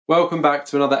Welcome back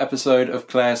to another episode of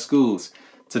Clare Schools.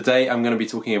 Today I'm going to be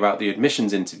talking about the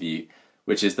admissions interview,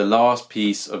 which is the last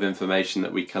piece of information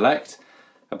that we collect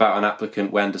about an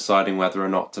applicant when deciding whether or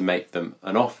not to make them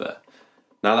an offer.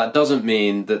 Now that doesn't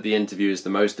mean that the interview is the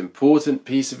most important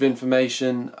piece of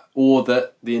information or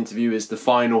that the interview is the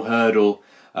final hurdle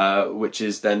which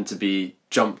is then to be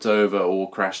jumped over or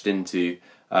crashed into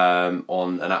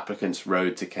on an applicant's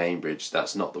road to Cambridge.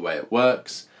 That's not the way it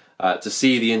works. To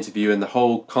see the interview and the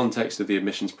whole context of the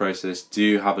admissions process,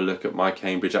 do have a look at my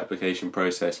Cambridge application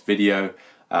process video.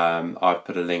 I've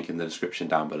put a link in the description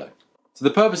down below. So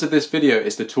the purpose of this video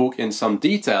is to talk in some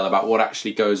detail about what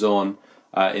actually goes on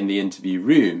in the interview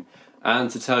room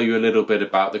and to tell you a little bit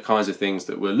about the kinds of things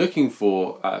that we're looking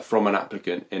for from an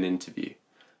applicant in interview.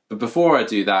 But before I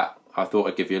do that, I thought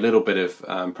I'd give you a little bit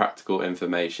of practical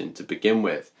information to begin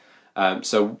with.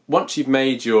 So once you've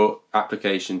made your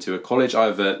application to a college,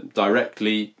 either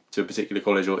directly to a particular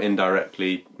college or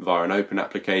indirectly via an open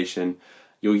application,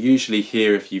 you'll usually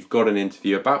hear if you've got an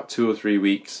interview about 2 or 3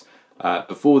 weeks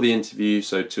before the interview,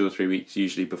 so 2 or 3 weeks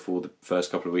usually before the first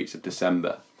couple of weeks of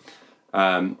December.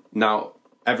 Now,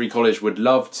 every college would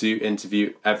love to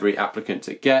interview every applicant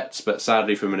it gets, but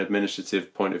sadly from an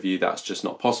administrative point of view that's just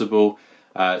not possible.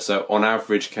 So on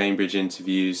average, Cambridge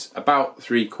interviews about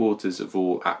 3/4 of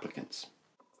all applicants.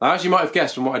 Now, as you might have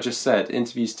guessed from what I just said,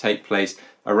 interviews take place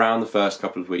around the first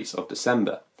couple of weeks of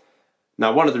December.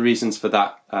 Now, one of the reasons for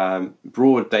that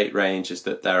broad date range is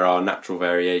that there are natural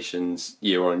variations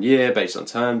year on year based on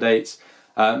term dates.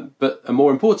 But a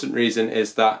more important reason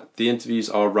is that the interviews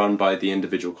are run by the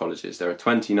individual colleges. There are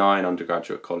 29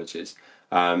 undergraduate colleges.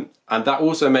 And that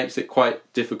also makes it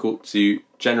quite difficult to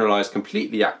generalise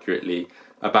completely accurately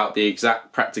about the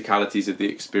exact practicalities of the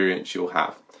experience you'll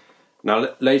have. Now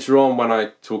later on, when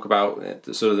I talk about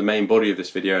the main body of this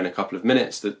video in a couple of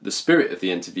minutes, the spirit of the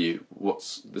interview,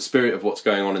 what's the spirit of what's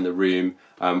going on in the room,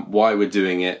 why we're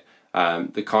doing it,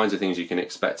 the kinds of things you can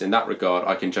expect in that regard,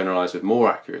 I can generalise with more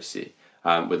accuracy.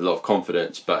 With a lot of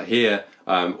confidence, but here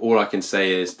all I can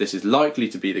say is this is likely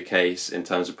to be the case in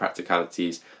terms of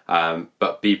practicalities,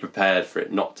 but be prepared for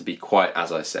it not to be quite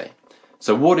as I say.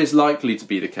 So what is likely to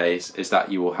be the case is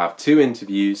that you will have 2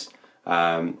 interviews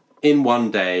in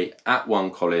one day at one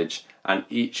college, and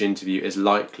each interview is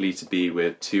likely to be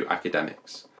with 2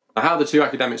 academics. Now, how the 2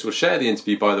 academics will share the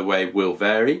interview, by the way, will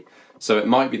vary. So it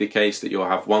might be the case that you'll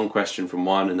have one question from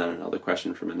one and then another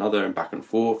question from another and back and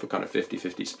forth, a kind of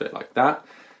 50-50 split like that.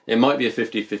 It might be a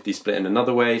 50-50 split in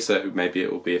another way, so maybe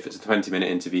it will be, if it's a 20-minute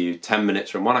interview, 10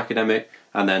 minutes from one academic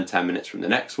and then 10 minutes from the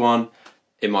next one.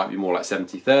 It might be more like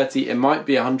 70-30, it might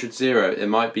be 100-0, it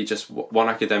might be just one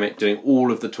academic doing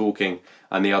all of the talking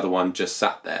and the other one just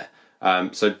sat there.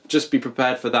 So just be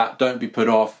prepared for that, don't be put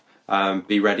off,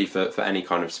 be ready for any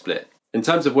kind of split. In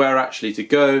terms of where actually to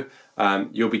go,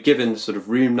 you'll be given sort of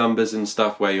room numbers and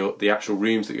stuff where the actual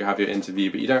rooms that you have your interview,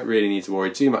 but you don't really need to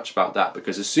worry too much about that,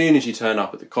 because as soon as you turn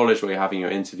up at the college where you're having your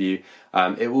interview,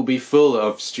 it will be full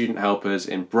of student helpers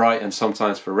in bright and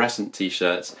sometimes fluorescent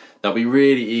t-shirts. They'll be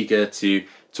really eager to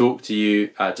talk to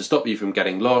you, to stop you from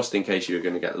getting lost in case you're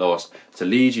going to get lost, to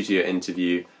lead you to your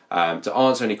interview, to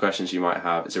answer any questions you might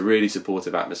have. It's a really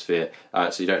supportive atmosphere,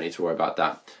 so you don't need to worry about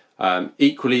that.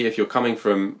 Equally, if you're coming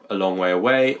from a long way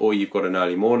away or you've got an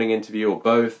early morning interview or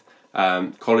both,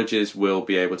 colleges will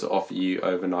be able to offer you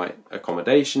overnight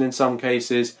accommodation in some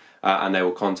cases, and they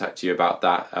will contact you about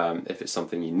that if it's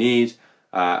something you need.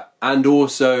 And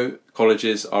also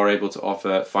colleges are able to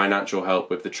offer financial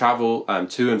help with the travel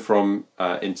to and from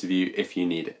interview if you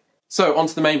need it. So on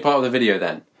to the main part of the video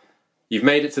then. You've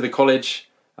made it to the college,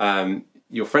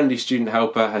 your friendly student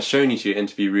helper has shown you to your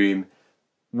interview room.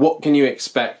 What can you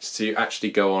expect to actually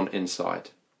go on inside?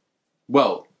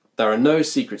 Well, there are no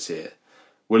secrets here.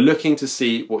 We're looking to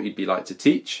see what you'd be like to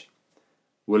teach.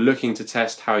 We're looking to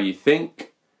test how you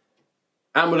think.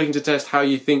 And we're looking to test how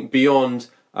you think beyond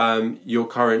your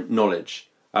current knowledge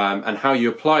and how you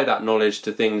apply that knowledge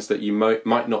to things that you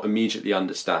might not immediately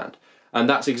understand. And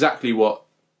that's exactly what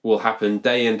will happen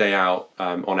day in, day out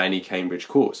on any Cambridge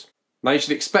course. Now, you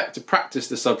should expect to practice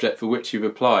the subject for which you've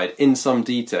applied in some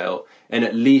detail in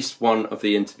at least one of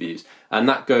the interviews, and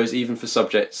that goes even for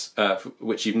subjects for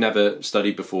which you've never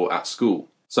studied before at school.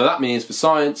 So that means for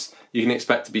science, you can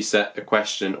expect to be set a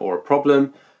question or a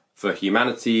problem. For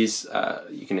humanities,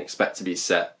 you can expect to be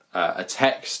set a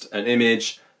text, an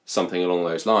image, something along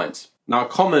those lines. Now, a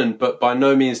common but by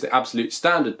no means the absolute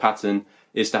standard pattern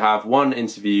is to have one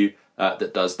interview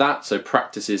that does that, so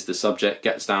practices the subject,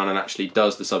 gets down and actually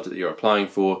does the subject that you're applying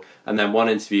for, and then one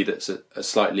interview that's a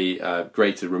slightly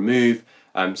greater remove,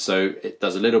 So it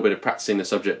does a little bit of practicing the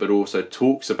subject, but also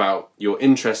talks about your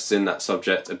interests in that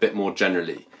subject a bit more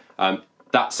generally.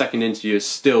 That second interview is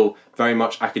still very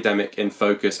much academic in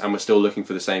focus, and we're still looking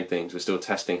for the same things. We're still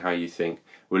testing how you think.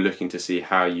 We're looking to see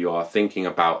how you are thinking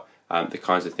about the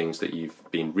kinds of things that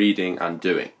you've been reading and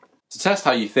doing. To test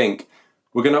how you think,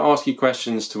 we're going to ask you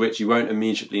questions to which you won't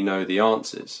immediately know the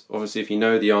answers. Obviously, if you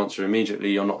know the answer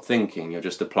immediately, you're not thinking, you're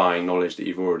just applying knowledge that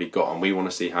you've already got, and we want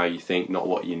to see how you think, not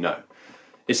what you know.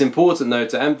 It's important, though,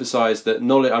 to emphasise that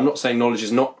knowledge, I'm not saying knowledge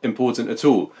is not important at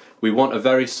all. We want a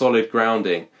very solid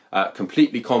grounding,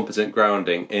 completely competent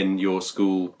grounding in your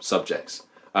school subjects.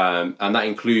 And that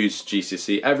includes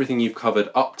GCSE. Everything you've covered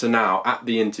up to now at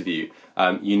the interview,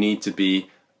 you need to be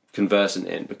conversant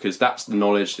in, because that's the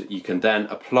knowledge that you can then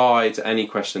apply to any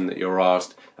question that you're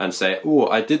asked and say, oh,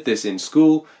 I did this in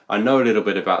school, I know a little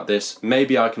bit about this,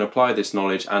 maybe I can apply this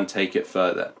knowledge and take it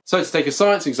further. So to take a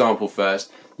science example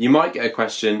first, you might get a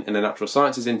question in a natural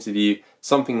sciences interview,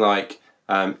 something like,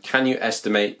 can you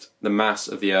estimate the mass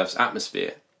of the Earth's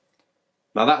atmosphere?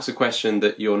 Now that's a question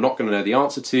that you're not going to know the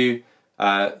answer to.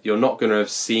 You're not going to have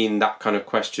seen that kind of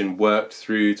question worked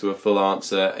through to a full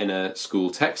answer in a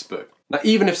school textbook. Now,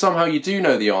 even if somehow you do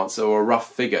know the answer or a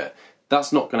rough figure,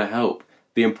 that's not going to help.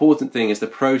 The important thing is the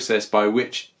process by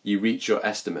which you reach your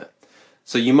estimate.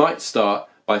 So you might start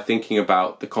by thinking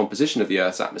about the composition of the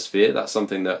Earth's atmosphere. That's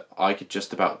something that I could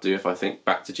just about do if I think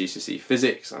back to GCSE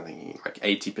physics. I'm thinking like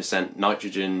 80%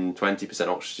 nitrogen, 20%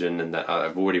 oxygen, and that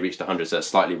I've already reached 100, so that's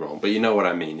slightly wrong. But you know what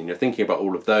I mean. And you're thinking about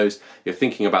all of those. You're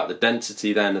thinking about the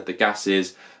density then of the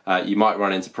gases. You might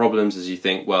run into problems as you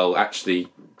think, well, actually,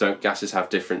 don't gases have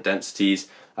different densities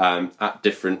at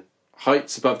different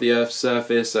heights above the Earth's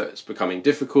surface? So it's becoming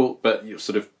difficult, but you'll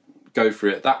sort of go through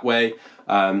it that way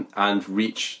and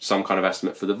reach some kind of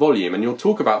estimate for the volume. And you'll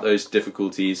talk about those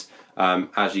difficulties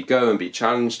as you go and be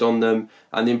challenged on them.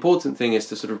 And the important thing is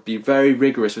to sort of be very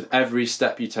rigorous with every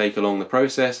step you take along the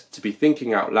process, to be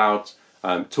thinking out loud,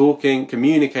 talking,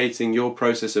 communicating your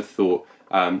process of thought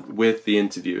with the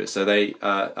interviewer, so they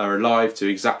are alive to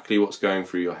exactly what's going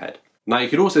through your head. Now you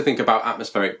could also think about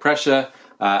atmospheric pressure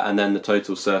and then the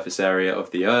total surface area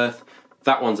of the Earth.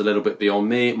 That one's a little bit beyond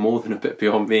me, more than a bit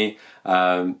beyond me,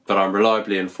 but I'm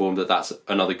reliably informed that that's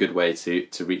another good way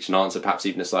to reach an answer, perhaps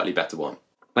even a slightly better one.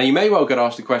 Now you may well get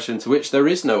asked a question to which there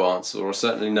is no answer, or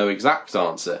certainly no exact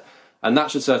answer, and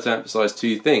that should serve to emphasise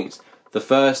two things. The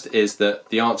first is that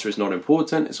the answer is not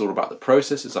important, it's all about the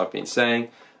process, as I've been saying,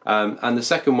 and the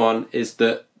second one is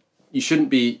that you shouldn't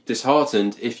be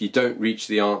disheartened if you don't reach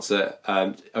the answer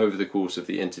over the course of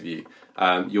the interview.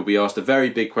 You'll be asked a very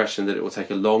big question that it will take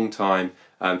a long time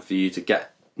for you to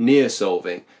get near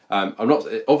solving.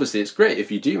 Obviously it's great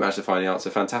if you do manage to find the answer,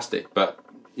 fantastic, but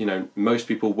you know, most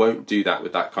people won't do that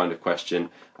with that kind of question.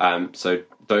 So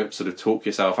don't sort of talk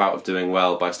yourself out of doing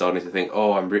well by starting to think,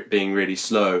 oh, I'm being really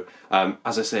slow.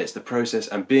 As I say, it's the process,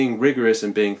 and being rigorous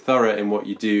and being thorough in what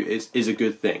you do is a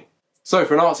good thing. So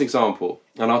for an arts example,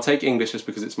 and I'll take English just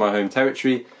because it's my home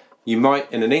territory, you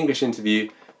might in an English interview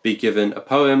be given a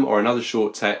poem or another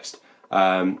short text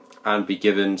and be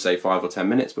given, say, 5 or 10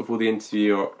 minutes before the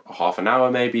interview, or half an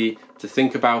hour maybe, to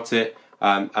think about it,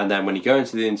 and then when you go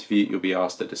into the interview you'll be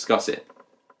asked to discuss it.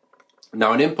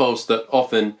 Now an impulse that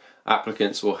often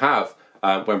applicants will have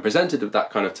when presented with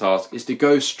that kind of task is to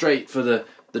go straight for the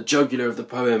jugular of the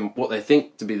poem, what they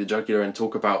think to be the jugular, and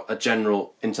talk about a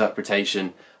general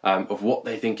interpretation of what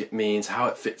they think it means, how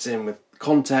it fits in with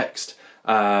context,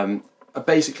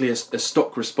 basically a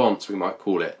stock response, we might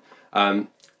call it.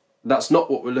 That's not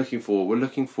what we're looking for. We're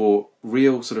looking for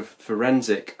real sort of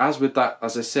forensic, as with that,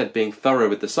 as I said, being thorough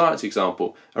with the science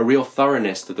example, a real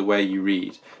thoroughness to the way you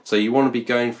read. So you want to be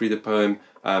going through the poem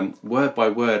word by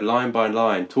word, line by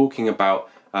line, talking about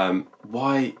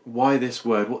why this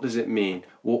word, what does it mean?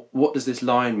 What does this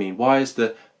line mean? Why is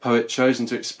the poet chosen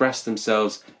to express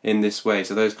themselves in this way?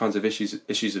 So those kinds of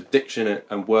issues of diction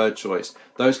and word choice,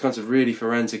 those kinds of really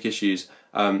forensic issues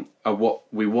are what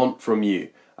we want from you,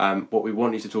 what we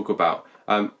want you to talk about.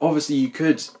 Obviously you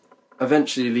could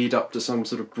eventually lead up to some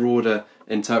sort of broader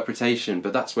interpretation,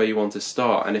 but that's where you want to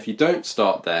start. And if you don't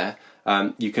start there,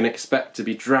 you can expect to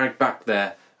be dragged back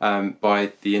there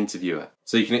by the interviewer.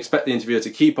 So you can expect the interviewer to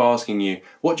keep asking you,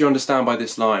 what do you understand by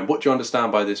this line? What do you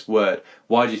understand by this word?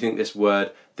 Why do you think this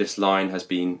word, this line has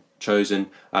been chosen?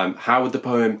 How would the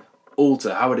poem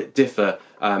alter? How would it differ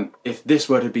if this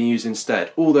word had been used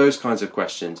instead? All those kinds of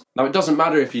questions. Now it doesn't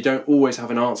matter if you don't always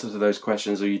have an answer to those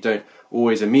questions, or you don't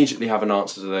always immediately have an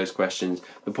answer to those questions.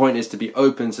 The point is to be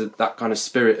open to that kind of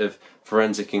spirit of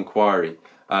forensic inquiry.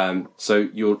 So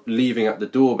you're leaving at the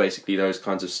door basically those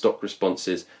kinds of stock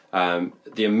responses, the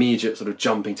immediate sort of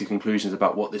jumping to conclusions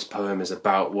about what this poem is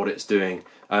about, what it's doing.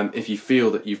 If you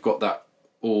feel that you've got that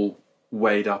all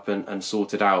weighed up and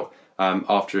sorted out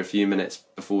after a few minutes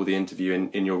before the interview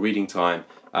in your reading time,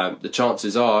 the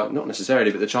chances are, not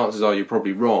necessarily, but the chances are you're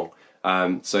probably wrong.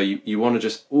 So you want to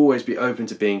just always be open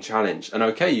to being challenged. And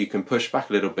okay, you can push back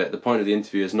a little bit. The point of the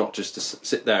interview is not just to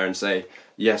sit there and say,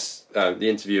 yes, the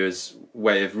interviewer's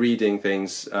way of reading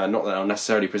things, not that I'll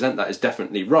necessarily present that, is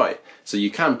definitely right. So you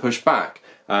can push back,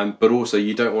 but also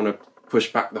you don't want to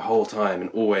push back the whole time and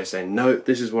always say, no,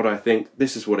 this is what I think,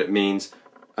 this is what it means.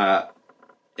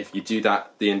 If you do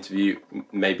that, the interview,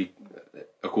 maybe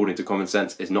according to common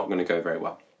sense, is not going to go very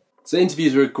well. So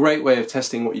interviews are a great way of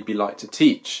testing what you'd be like to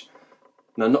teach.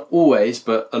 Now, not always,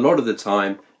 but a lot of the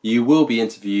time, you will be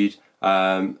interviewed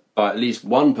by at least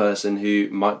one person who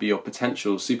might be your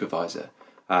potential supervisor.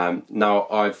 Now,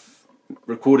 I've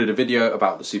recorded a video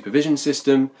about the supervision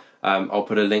system. I'll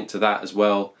put a link to that as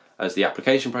well as the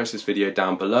application process video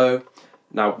down below.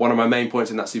 Now, one of my main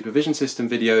points in that supervision system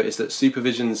video is that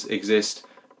supervisions exist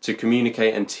to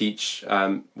communicate and teach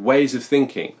ways of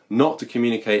thinking, not to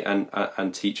communicate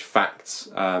and teach facts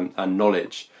and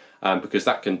knowledge. Because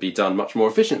that can be done much more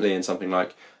efficiently in something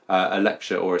like a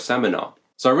lecture or a seminar.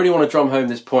 So I really want to drum home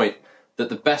this point that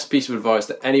the best piece of advice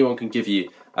that anyone can give you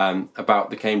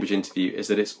about the Cambridge interview is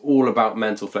that it's all about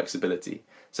mental flexibility.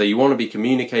 So you want to be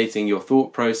communicating your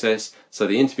thought process so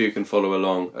the interviewer can follow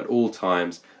along at all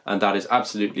times, and that is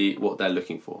absolutely what they're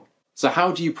looking for. So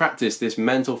how do you practice this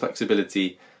mental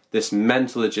flexibility, this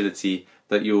mental agility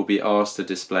that you'll be asked to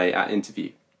display at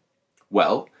interview?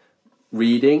 Well,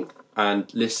 reading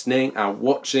and listening and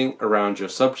watching around your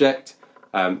subject.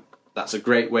 That's a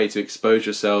great way to expose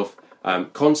yourself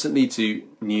constantly to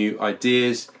new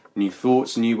ideas, new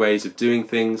thoughts, new ways of doing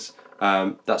things.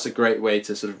 That's a great way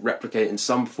to sort of replicate in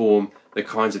some form the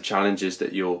kinds of challenges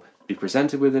that you'll be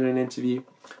presented with in an interview.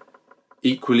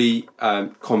 Equally,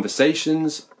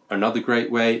 conversations are another great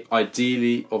way,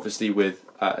 ideally obviously with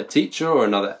a teacher or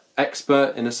another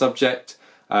expert in a subject.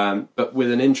 But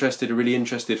with a really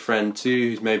interested friend too,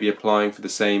 who's maybe applying for the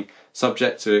same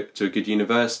subject to a good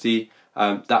university,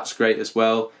 that's great as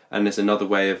well. And there's another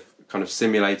way of kind of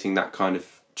simulating that kind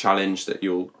of challenge that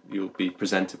you'll be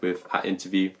presented with at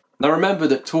interview. Now remember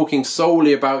that talking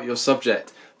solely about your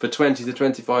subject for 20 to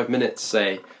 25 minutes,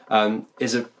 say,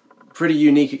 is a pretty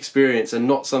unique experience and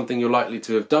not something you're likely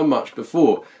to have done much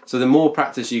before. So the more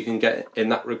practice you can get in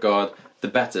that regard, the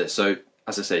better. So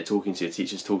as I say, talking to your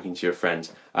teachers, talking to your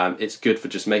friends, it's good for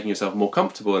just making yourself more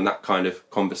comfortable in that kind of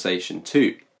conversation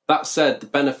too. That said, the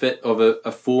benefit of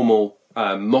a formal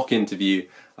mock interview,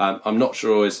 I'm not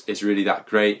sure is really that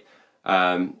great.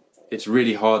 It's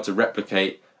really hard to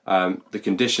replicate the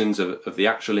conditions of the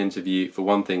actual interview. For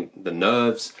one thing, the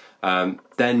nerves.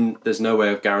 Then there's no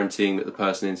way of guaranteeing that the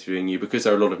person interviewing you, because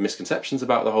there are a lot of misconceptions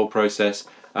about the whole process,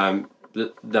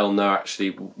 they'll know actually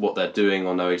what they're doing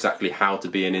or know exactly how to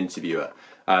be an interviewer.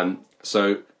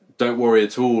 So don't worry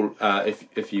at all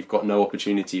if you've got no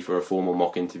opportunity for a formal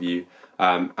mock interview.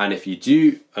 And if you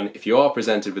do, and if you are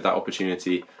presented with that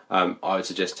opportunity, I would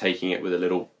suggest taking it with a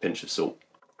little pinch of salt.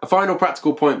 A final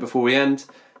practical point before we end.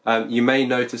 You may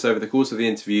notice over the course of the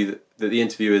interview that the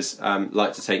interviewers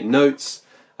like to take notes.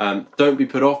 Don't be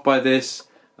put off by this.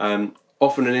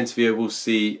 Often an interviewer will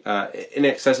see in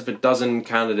excess of a dozen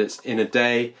candidates in a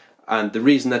day, and the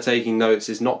reason they're taking notes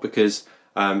is not because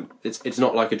it's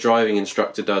not like a driving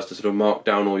instructor does to sort of mark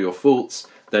down all your faults.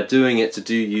 They're doing it to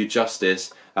do you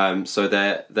justice, so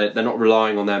they're not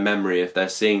relying on their memory. If they're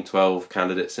seeing 12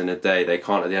 candidates in a day, they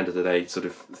can't at the end of the day sort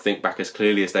of think back as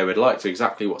clearly as they would like to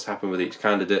exactly what's happened with each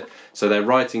candidate. So they're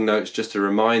writing notes just to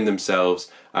remind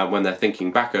themselves when they're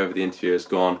thinking back over the interview has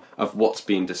gone of what's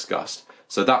been discussed.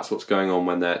 So that's what's going on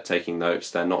when they're taking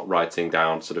notes. They're not writing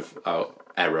down sort of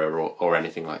error or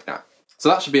anything like that. So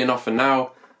that should be enough for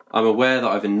now. I'm aware that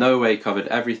I've in no way covered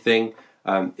everything.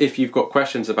 If you've got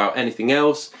questions about anything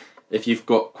else, if you've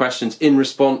got questions in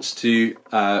response to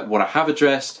what I have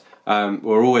addressed,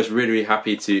 we're always really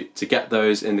happy to get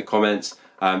those in the comments.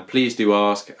 Please do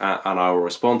ask and I will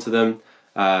respond to them.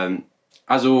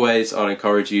 As always, I'll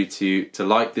encourage you to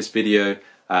like this video,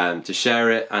 to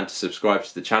share it and to subscribe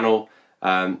to the channel.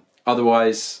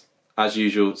 Otherwise, as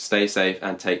usual, stay safe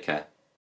and take care.